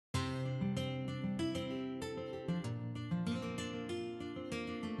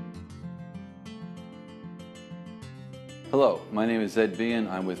Hello, my name is Ed Bean.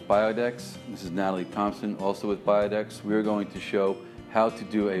 I'm with Biodex. This is Natalie Thompson, also with Biodex. We're going to show how to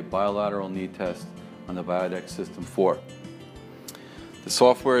do a bilateral knee test on the Biodex System 4. The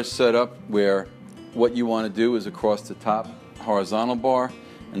software is set up where what you want to do is across the top horizontal bar,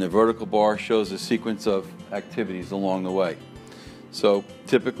 and the vertical bar shows a sequence of activities along the way. So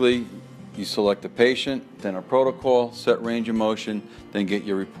typically you select a patient, then a protocol, set range of motion, then get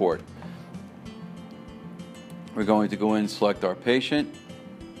your report. We're going to go in and select our patient.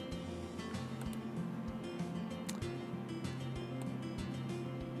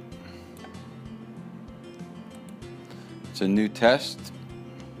 It's a new test.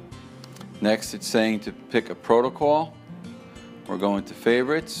 Next, it's saying to pick a protocol. We're going to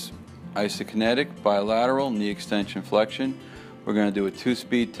favorites, isokinetic, bilateral, knee extension flexion. We're going to do a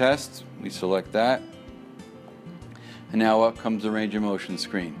 2-speed test. We select that. And now up comes the range of motion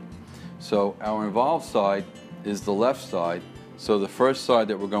screen. So our involved side is the left side, so the first side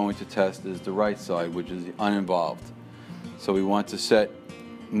that we're going to test is the right side, which is the uninvolved. So we want to set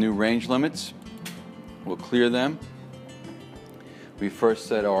new range limits. We'll clear them. We first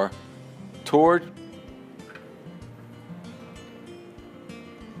set our toward,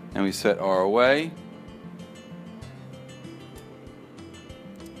 and we set our away.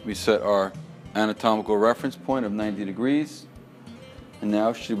 We set our anatomical reference point of 90 degrees. And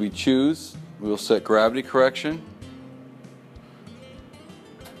now, should we choose, we'll set gravity correction.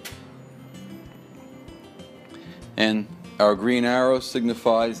 And our green arrow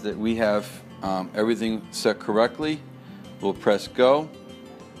signifies that we have everything set correctly. We'll press go.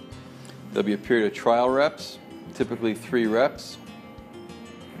 There'll be a period of trial reps, typically 3 reps.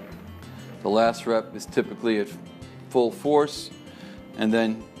 The last rep is typically at full force, and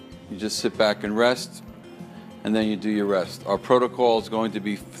then you just sit back and rest, and then you do your rest. Our protocol is going to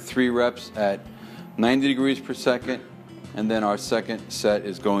be 3 reps at 90 degrees per second, and then our second set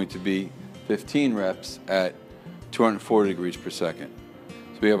is going to be 15 reps at 240 degrees per second.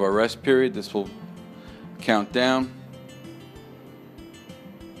 So we have our rest period. This will count down.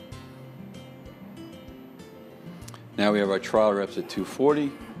 Now we have our trial reps at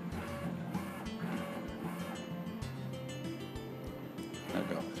 240. There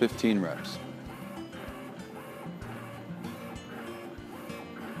we go, 15 reps.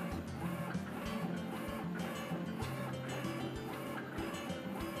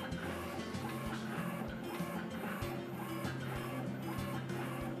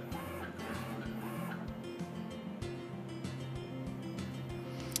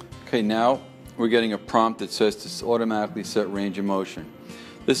 Okay, now we're getting a prompt that says to automatically set range of motion.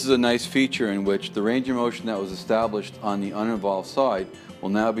 This is a nice feature in which the range of motion that was established on the uninvolved side will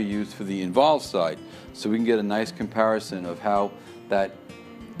now be used for the involved side. So we can get a nice comparison of how that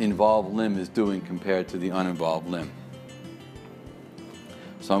involved limb is doing compared to the uninvolved limb.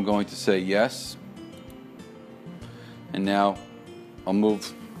 So I'm going to say yes. And now I'll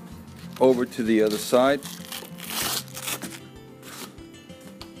move over to the other side.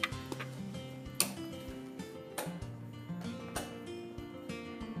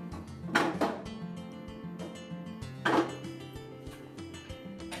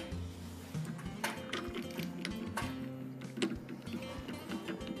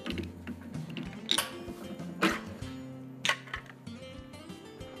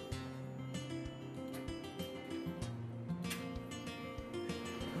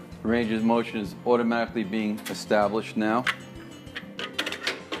 The range of motion is automatically being established now.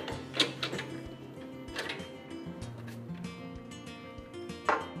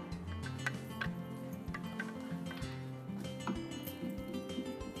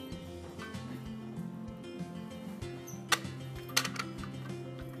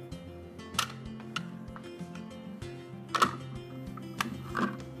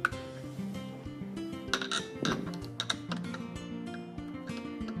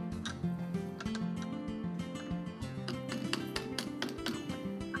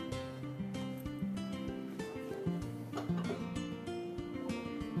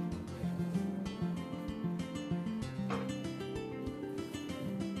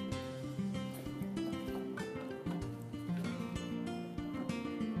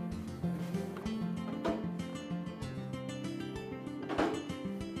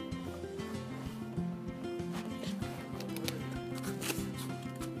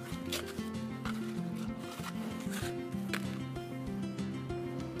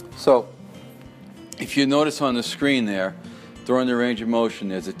 So, if you notice on the screen there, during the range of motion,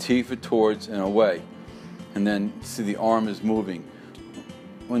 there's a T for towards and away. And then see the arm is moving.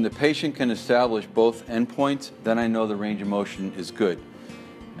 When the patient can establish both endpoints, then I know the range of motion is good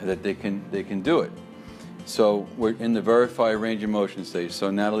and that they can do it. So we're in the verify range of motion stage. So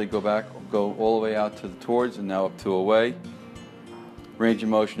Natalie, go back, go all the way out to the towards and now up to away. Range of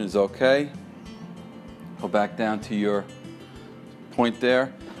motion is okay. Go back down to your point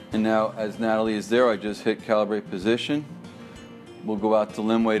there. And now as Natalie is there, I just hit calibrate position. We'll go out to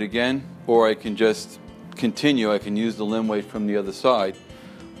limb weight again, or I can just continue. I can use the limb weight from the other side.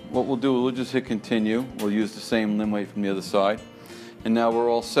 What we'll do, we'll just hit continue. We'll use the same limb weight from the other side. And now we're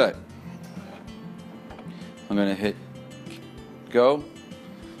all set. I'm going to hit go.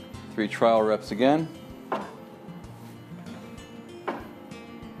 3 trial reps again.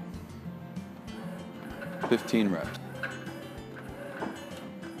 $15 reps.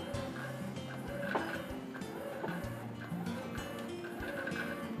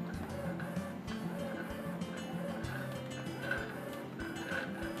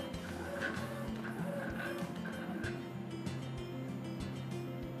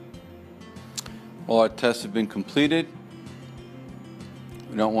 All our tests have been completed.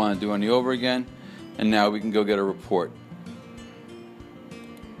 We don't want to do any over again. And now we can go get a report.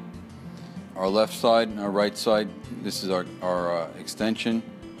 Our left side and our right side, this is our extension.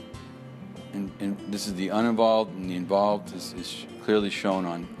 And this is the uninvolved, and the involved is clearly shown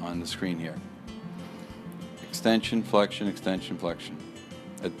on the screen here. Extension, flexion, extension, flexion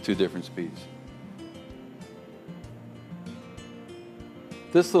at 2 different speeds.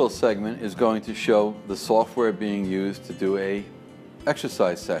 This little segment is going to show the software being used to do a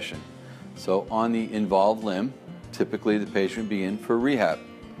exercise session. So on the involved limb, typically the patient would be in for rehab.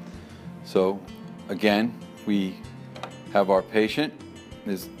 So again, we have our patient.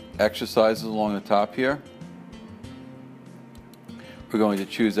 There's exercises along the top here. We're going to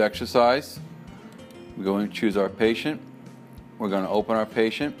choose exercise. We're going to choose our patient. We're going to open our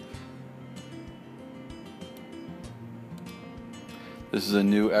patient. This is a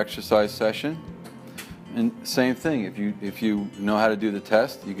new exercise session. And same thing, if you know how to do the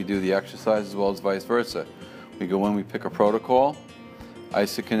test, you could do the exercise as well as vice versa. We go in, we pick a protocol.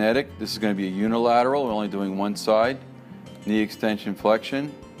 Isokinetic, this is going to be a unilateral, we're only doing one side. Knee extension flexion.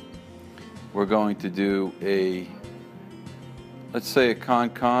 We're going to do a, let's say a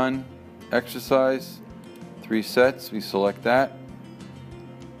con exercise, 3 sets, we select that.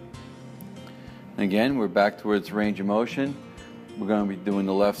 And again, we're back towards range of motion. We're going to be doing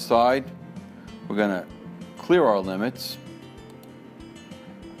the left side. We're going to clear our limits.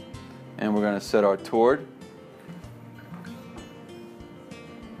 And we're going to set our toward.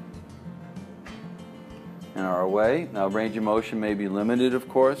 And our away. Now range of motion may be limited, of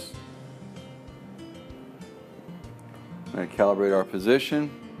course. We're going to calibrate our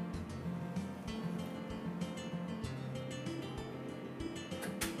position.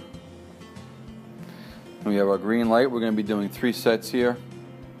 And we have our green light. We're going to be doing 3 sets here.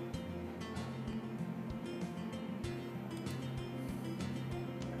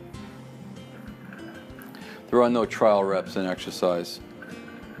 There are no trial reps in exercise.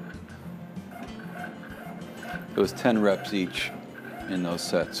 It was 10 reps each in those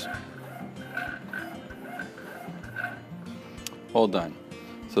sets. All done.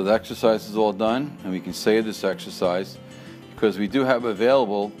 So the exercise is all done, and we can save this exercise because we do have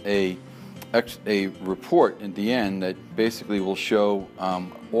available a report at the end that basically will show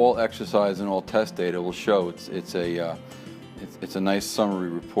all exercise and all test data will show. It's a nice summary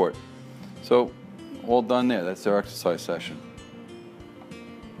report. So all done there. That's our exercise session.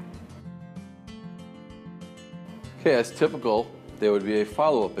 Okay, as typical, there would be a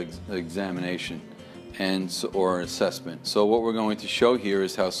follow-up examination or assessment. So what we're going to show here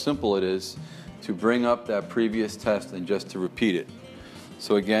is how simple it is to bring up that previous test and just to repeat it.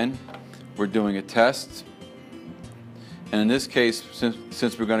 So again, we're doing a test, and in this case,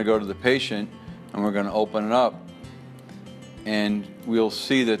 since we're going to go to the patient and we're going to open it up, and we'll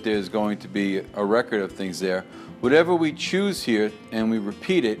see that there's going to be a record of things there. Whatever we choose here and we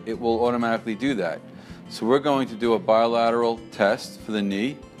repeat it, it will automatically do that. So we're going to do a bilateral test for the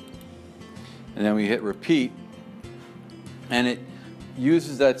knee, and then we hit repeat, and it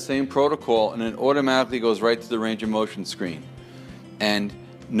uses that same protocol, and it automatically goes right to the range of motion screen. And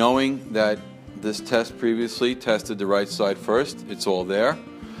knowing that this test previously tested the right side first, it's all there.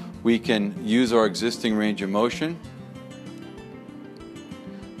 We can use our existing range of motion.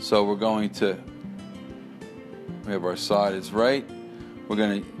 So we're going to, we have our side is right. We're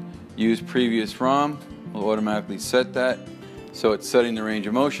going to use previous ROM. We'll automatically set that. So it's setting the range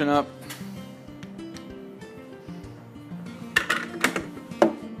of motion up.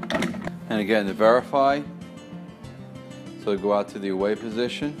 And again, to verify, so go out to the away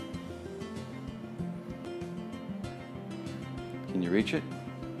position. Can you reach it?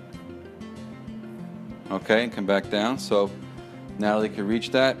 Okay, and come back down. So Natalie can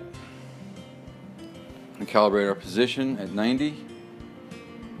reach that and calibrate our position at 90.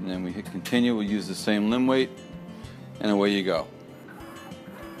 And then we hit continue. We'll use the same limb weight, and away you go.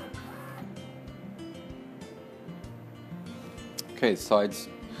 Okay, side's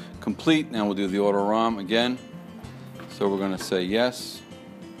complete. Now we'll do the AUTO ROM again. So we're going to say yes.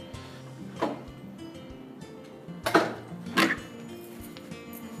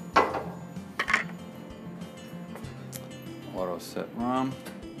 AUTO SET ROM.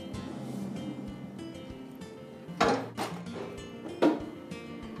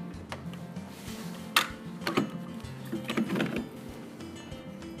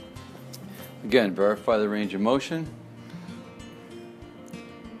 Again, verify the range of motion.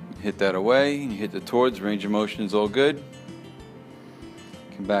 Hit that away, you hit the towards, range of motion is all good.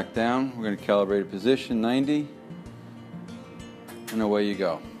 Come back down, we're going to calibrate a position, 90, and away you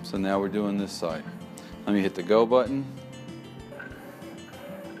go. So now we're doing this side. Let me hit the go button.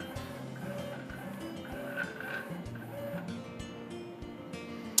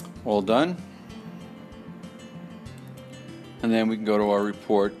 All done. And then we can go to our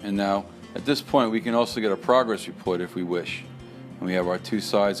report, and now at this point we can also get a progress report if we wish. And we have our two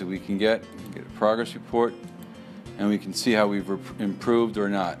sides that we can get a progress report, and we can see how we've improved or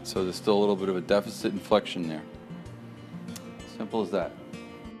not. So there's still a little bit of a deficit inflection there. Simple as that.